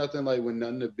don't say nothing like when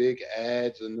none of the big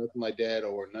ads or nothing like that,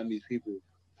 or none of these people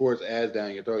force ads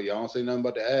down your throat. Y'all don't say nothing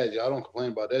about the ads. Y'all don't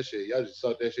complain about that shit. Y'all just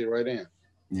suck that shit right in.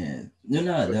 Yeah, no,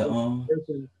 no, But the the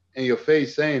person in your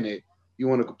face saying it, you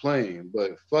want to complain.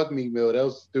 But fuck me, Mill, that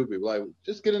was stupid. Like,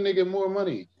 just get a nigga more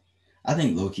money. I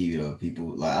think low key though,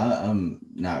 people like I'm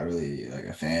not really like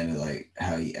a fan of like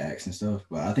how he acts and stuff,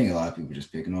 but I think a lot of people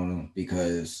just picking on him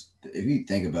because if you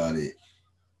think about it,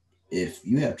 if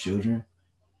you have children,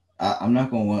 I'm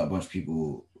not gonna want a bunch of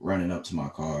people running up to my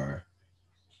car,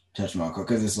 touch my car,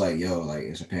 because it's like, yo, like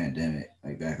it's a pandemic,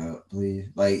 like back up, please,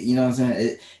 like you know what I'm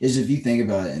saying? It's if you think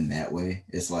about it in that way,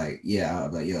 it's like, yeah, I'll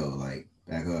be like, yo, like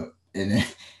back up, and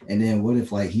then what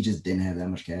if like he just didn't have that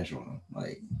much cash on him,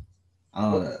 like I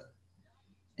don't But, know.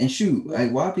 And shoot, but,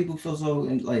 like why people feel so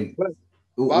like but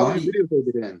why would why you do you, videotape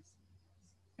it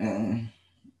then?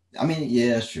 I mean,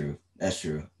 yeah, that's true. That's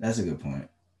true. That's a good point.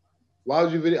 Why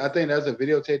would you video? I think that's a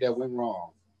videotape that went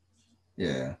wrong.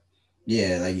 Yeah,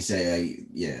 yeah, like you say, like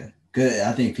yeah. Cause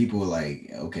I think people were like,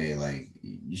 okay, like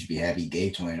you should be happy you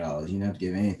gave $20. You don't have to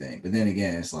give anything. But then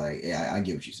again, it's like, yeah, I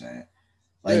get what you're saying.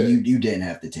 Like Yeah, you didn't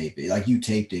have to tape it. Like you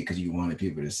taped it because you wanted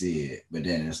people to see it. But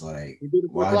then it's like, he did it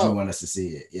for why'd you clout. want us to see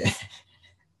it? Yeah,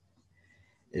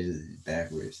 it is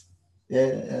backwards.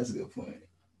 Yeah, that's a good point.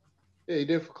 Yeah, he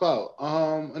did it for clout.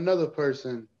 Another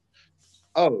person.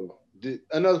 Oh,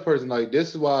 another person. Like this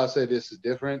is why I say this is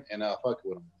different, and I fuck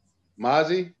with him.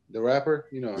 Mozzie, the rapper,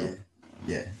 you know Yeah, him.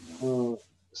 yeah.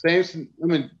 Same. I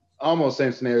mean, almost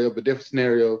same scenario, but different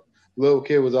scenario. Little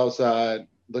kid was outside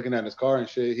looking at his car and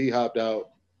shit. He hopped out.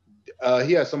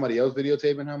 He had somebody else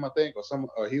videotaping him, I think,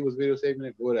 or he was videotaping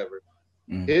it, whatever.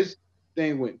 Mm. His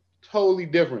thing went totally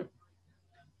different.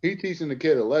 He teaching the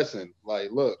kid a lesson.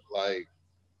 Like, look, like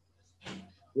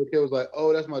the kid was like,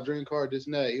 "Oh, that's my dream car, this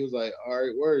and that." He was like, "All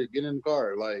right, word, get in the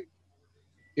car." Like,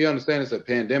 he understands it's a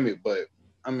pandemic, but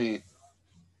I mean,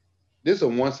 this is a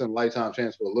once in a lifetime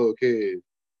chance for a little kid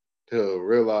to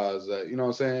realize that, you know what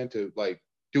I'm saying, to like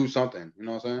do something, you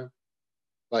know what I'm saying?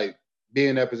 Like be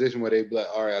in that position where they be like,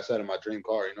 all right, I sat in my dream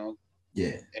car, you know,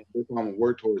 Yeah. and this is what I'm gonna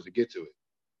work towards to get to it.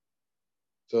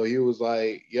 So he was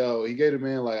like, yo, he gave the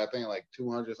man like I think like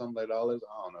 200 something like dollars.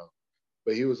 I don't know.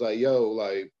 But he was like, yo,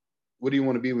 like, what do you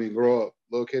want to be when you grow up?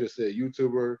 Little kid said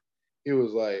YouTuber. He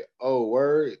was like, oh,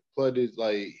 word. Plugged his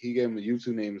like he gave him a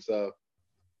YouTube name and stuff.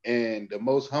 And the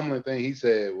most humbling thing he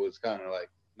said was kind of like,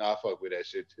 nah, I fuck with that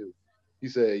shit too. He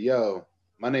said, yo,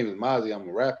 my name is Mozzie, I'm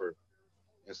a rapper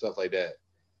and stuff like that.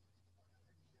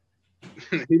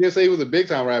 He didn't say he was a big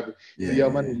time rapper. He said, Yeah, "Yo,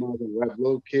 my yeah, name is rap."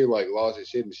 Little kid like lost his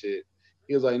shit and shit.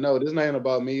 He was like, "No, this ain't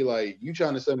about me. Like, you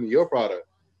trying to sell me your product?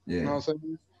 You know yeah, what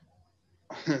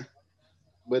I'm saying?"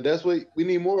 But that's what we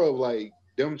need more of. Like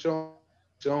them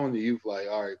showing the youth, like,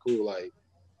 all right, cool. Like,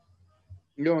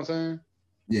 you know what I'm saying?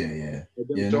 yeah, yeah, But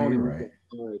them yeah. No, showing you're the youth, right.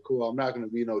 like, all right, cool. I'm not gonna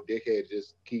be no dickhead.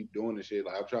 Just keep doing the shit.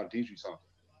 Like, I'm trying to teach you something.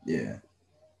 Yeah,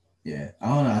 yeah. I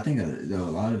don't know. I think though a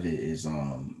lot of it is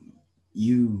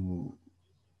you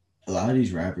a lot of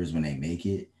these rappers when they make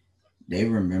it, they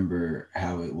remember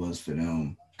how it was for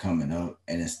them coming up,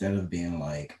 and instead of being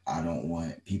like, I don't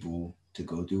want people to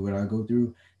go through what I go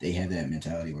through, they have that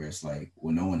mentality where it's like,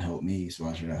 well, no one helped me, so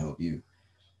why should I help you?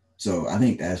 So I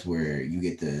think that's where you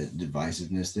get the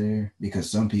divisiveness there, because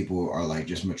some people are like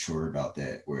just mature about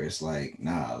that, where it's like,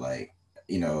 nah, like,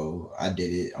 I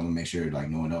did it. I'm gonna make sure like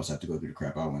no one else have to go through the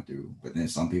crap I went through. But then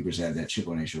some people just have that chip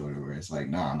on their shoulder where it's like,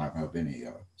 nah, I'm not gonna help any of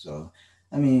y'all. So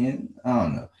I mean, I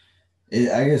don't know.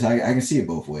 I guess I can see it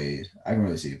both ways. I can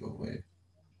really see it both ways.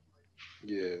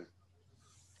 Yeah,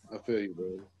 I feel you,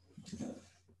 bro.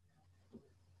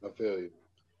 I feel you.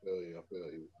 I feel you. I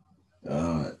feel you.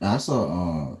 I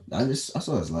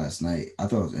saw this last night. I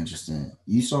thought it was interesting.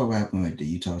 You saw what happened with the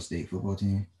Utah State football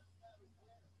team.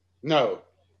 No.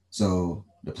 So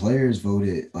the players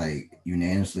voted like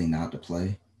unanimously not to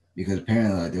play because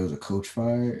apparently like there was a coach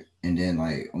fired, and then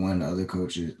like one of the other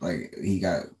coaches like he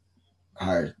got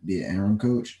hired to be an interim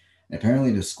coach. And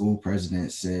apparently the school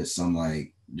president said some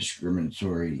like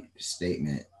discriminatory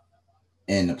statement,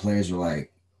 and the players were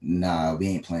like, "Nah, we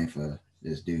ain't playing for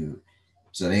this dude."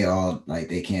 So they all like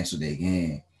they canceled their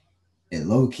game. And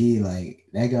low key, like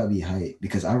that got me hyped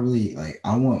because I really like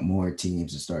I want more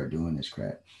teams to start doing this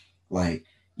crap. Like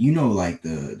like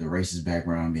the racist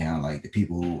background behind like the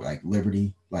people who like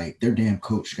Liberty, like their damn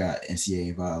coach got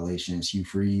NCAA violations, Hugh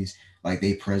Freeze, like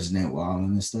they president wilding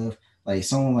and stuff. Like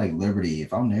someone like Liberty,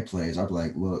 if I'm their players, I'd be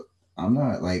like, look, I'm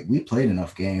not like we played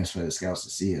enough games for the scouts to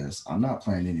see us. I'm not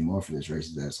playing anymore for this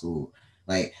racist at school.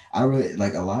 Like I really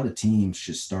like a lot of teams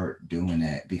should start doing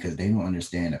that because they don't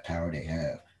understand the power they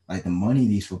have. Like the money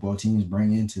these football teams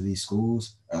bring into these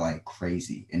schools are like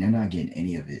crazy, and they're not getting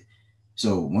any of it.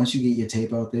 So once you get your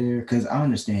tape out there, because I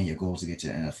understand your goal is to get to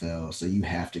the NFL, so you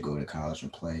have to go to college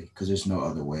and play because there's no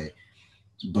other way.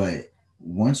 But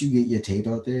once you get your tape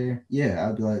out there, yeah,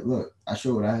 I'd be like, look, I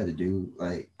showed what I had to do.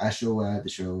 Like I show what I had to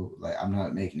show. Like I'm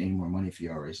not making any more money for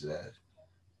y'all racist ass.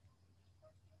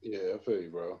 Yeah, I feel you,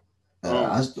 bro. I,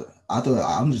 Um, I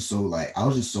thought I'm just so like I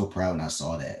was just so proud when I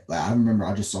saw that. Like I remember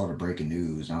I just saw the breaking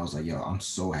news and I was like, yo, I'm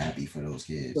so happy for those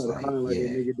kids. started Like, crying like that yeah,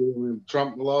 nigga did when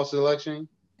Trump lost the election.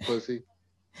 Pussy.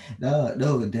 no,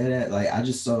 no, that like I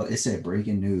just saw it said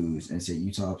breaking news and said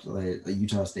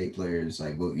Utah State players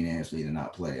like vote unanimously to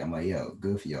not play. I'm like, yo,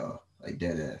 good for y'all. Like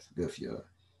dead ass, good for y'all.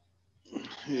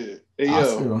 Yeah. Hey, I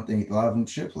still yo, don't think a lot of them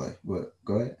should play. But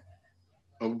go ahead.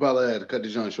 I'm about to have to cut the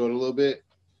joint short a little bit.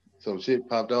 Some shit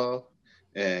popped off,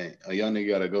 and a young nigga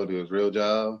got to go to his real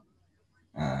job.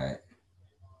 All right.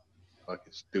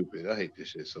 Fucking stupid. I hate this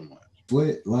shit so much.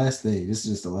 What last thing? This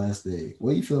is just the last thing.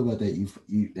 What do you feel about that? You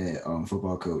that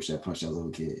football coach that punched that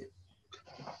little kid?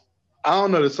 I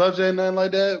don't know the subject, nothing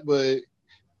like that, but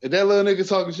if that little nigga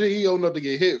talking shit, he old enough to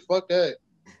get hit. Fuck that.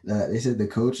 They said the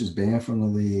coach is banned from the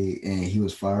league and he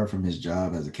was fired from his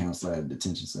job as a counselor at a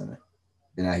detention center.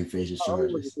 And now he faces How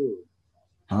old was the charges. kid?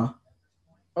 Huh?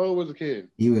 How old was the kid?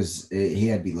 He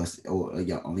had to be less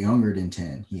younger than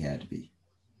 10. He had to be.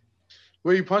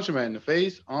 Where you punch him at? In the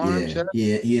face, arm, Yeah, chest?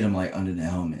 he hit him like under the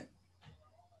helmet.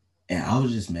 And I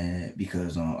was just mad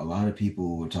because a lot of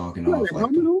people were talking You got off a like,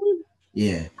 helmet on?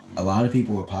 yeah, a lot of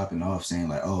people were popping off saying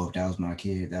like, oh, if that was my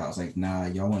kid, that was like, nah,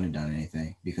 y'all wouldn't have done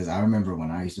anything. Because I remember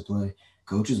when I used to play,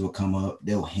 coaches will come up,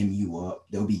 they'll hem you up,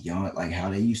 they'll be yelling like how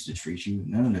they used to treat you.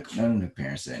 None of the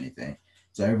parents said anything.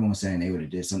 So everyone's saying they would have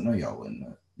did something. No, y'all wouldn't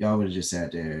have. Y'all would have just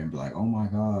sat there and be like, oh my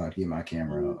God, get my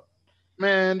camera up.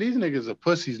 Man, these niggas are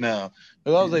pussies now.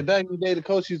 But I was Yeah. like, back in the day, the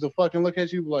coach used to fucking look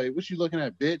at you like, what you looking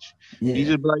at, bitch? He Yeah.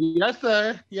 just be like, yes,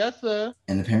 sir. Yes, sir.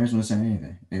 And the parents wouldn't say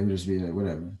anything. They would just be like,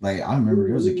 whatever. Like I remember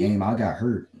there was a game I got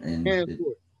hurt and Man's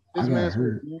sport. I This got man's sport.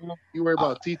 hurt. Man. You worry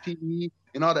about TTE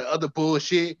and all that other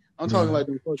bullshit. I'm talking Bruh, like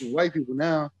them fucking white people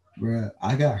now.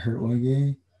 I got hurt one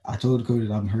game. I told the coach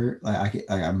that I'm hurt.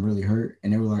 I'm really hurt.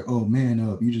 And they were like, oh, man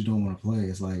up. You just don't want to play.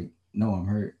 It's like, no, I'm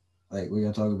hurt. Like, what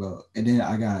y'all talking about? And then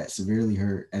I got severely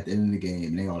hurt at the end of the game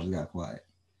and they all just got quiet.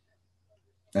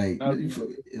 Like, That's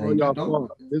all y'all don't,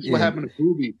 fault. This is what yeah, happened to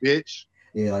Booby, bitch.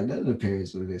 yeah, like none of the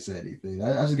parents would have said anything.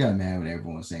 I just got mad when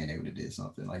everyone was saying they would have did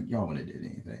something. Like, y'all wouldn't have did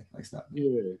anything. Like, stop.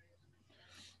 Yeah.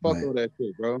 Fuck But all that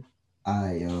shit, bro.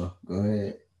 I go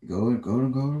ahead. Go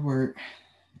to work.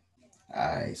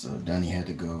 All right, so Dunny had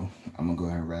to go. I'm gonna go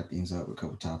ahead and wrap things up with a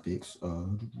couple topics.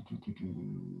 Let's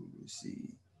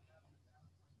see.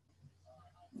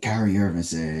 Kyrie Irving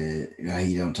said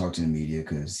he don't talk to the media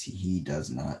because he does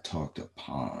not talk to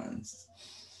pawns.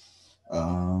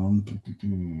 Um,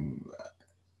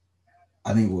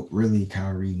 I think what really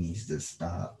Kyrie needs to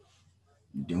stop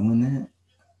doing that,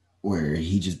 where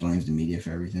he just blames the media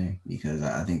for everything, because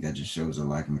I think that just shows a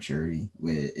lack of maturity.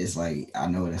 Where it's like I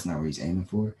know that's not what he's aiming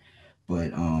for,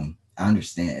 but I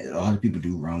understand a lot of people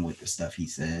do run with the stuff he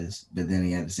says, but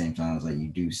then at the same time, it's like you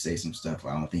do say some stuff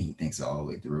I don't think he thinks it all the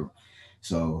way through.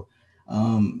 So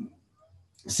um,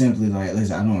 simply like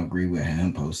listen, I don't agree with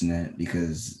him posting that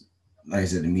because, like I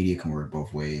said, the media can work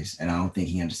both ways, and I don't think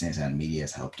he understands how the media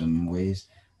has helped him in ways.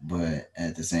 But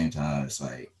at the same time, it's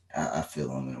like I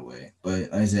feel him in a way.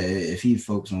 But like I said, if he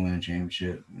focused on winning a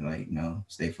championship, like no,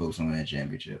 stay focused on winning a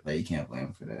championship. Like you can't blame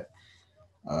him for that.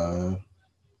 Uh,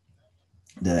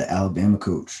 the Alabama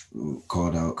coach who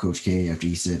called out Coach K after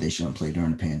he said they shouldn't play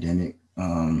during the pandemic.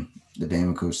 The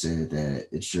Bama coach said that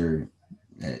it's sure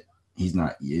that he's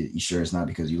not. You sure it's not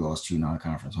because you lost two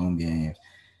non-conference home games.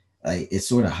 Like it's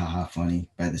sort of haha funny,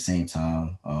 but at the same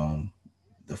time,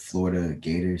 the Florida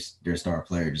Gators, their star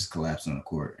player just collapsed on the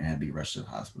court and had to be rushed to the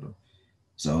hospital.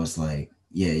 So it's like,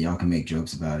 yeah, y'all can make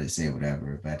jokes about it, say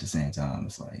whatever, but at the same time,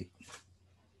 it's like,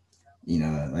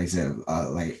 like I said,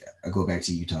 like I go back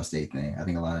to Utah State thing. I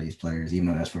think a lot of these players, even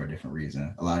though that's for a different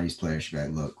reason, a lot of these players should be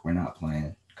like, look, we're not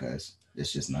playing because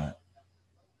it's just not.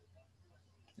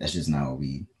 That's just not what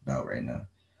we about right now.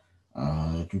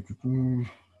 Uh,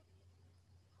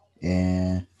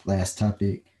 and last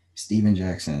topic, Steven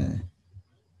Jackson.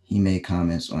 He made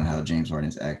comments on how James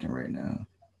Harden's acting right now,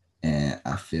 and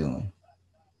I feel him.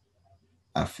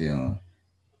 I feel him.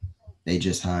 They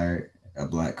just hired a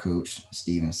black coach,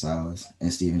 Steven Silas,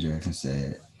 and Steven Jackson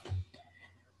said,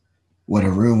 what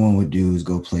a real one would do is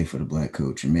go play for the black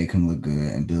coach and make him look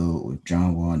good and build with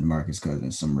John Wall and Marcus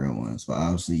Cousins, some real ones. But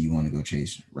obviously, you want to go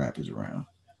chase rappers around.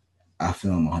 I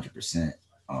feel him 100%.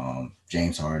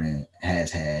 James Harden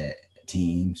has had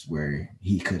teams where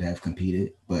he could have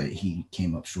competed, but he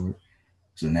came up short.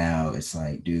 So now it's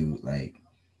like, dude, like,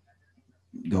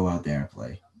 go out there and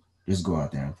play. Just go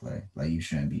out there and play. Like you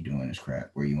shouldn't be doing this crap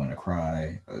where you want to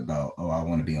cry about, oh, I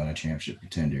want to be on a championship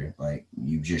contender. Like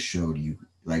you just showed you,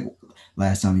 like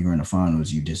last time you were in the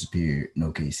finals, you disappeared.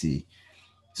 No KC.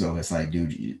 So it's like,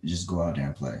 dude, you just go out there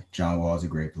and play. John Wall's a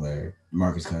great player.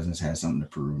 Marcus Cousins has something to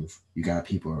prove. You got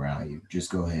people around you.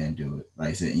 Just go ahead and do it. Like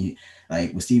I said,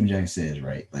 like what Steven Jackson says,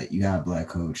 right? Like you got a black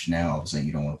coach now. All of a sudden,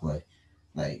 you don't want to play.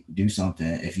 Like do something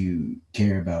if you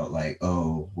care about, like,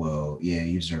 oh well, yeah,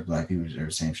 you deserve, black people deserve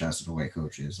the same shots as the white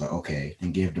coaches. Like okay,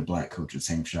 then give the black coach the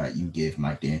same shot you give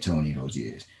Mike D'Antoni those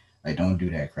years. Like don't do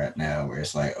that crap now where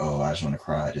it's like, oh, I just want to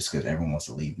cry just because everyone wants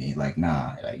to leave me. Like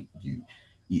nah, like you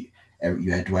you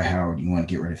had Dwight Howard, you want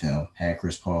to get rid of him. Had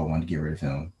Chris Paul, want to get rid of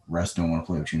him. Russ don't want to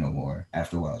play with you no more.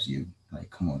 After a while, it's you. Like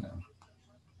come on now.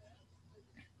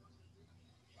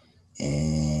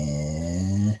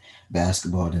 And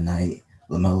basketball tonight,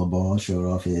 LaMelo Ball showed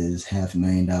off his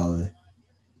 $500,000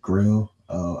 grill.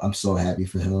 I'm so happy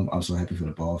for him. I'm so happy for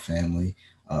the Ball family.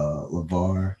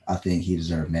 LeVar, I think he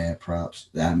deserved mad props.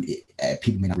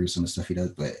 People may not agree with some of the stuff he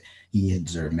does, but he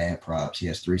deserved mad props. He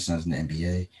has three sons in the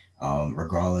NBA.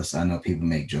 Regardless, I know people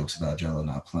make jokes about Jello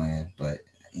not playing, but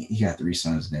he got three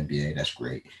sons in the NBA. That's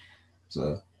great.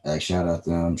 So like shout out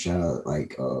them. Shout out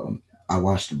like I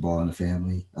watched the Ball in the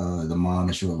family. The mom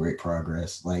is showing great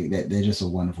progress. Like that, they're just a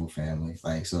wonderful family.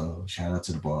 Like so, shout out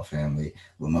to the Ball family.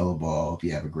 LaMelo Ball, hope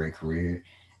you have a great career.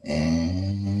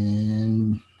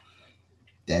 And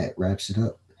that wraps it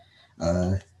up.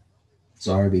 Uh,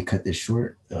 Sorry we cut this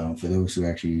short for those who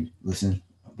actually listen,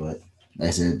 but like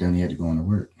I said, Donnie had to go on to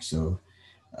work. So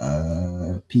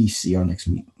peace. See y'all next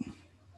week.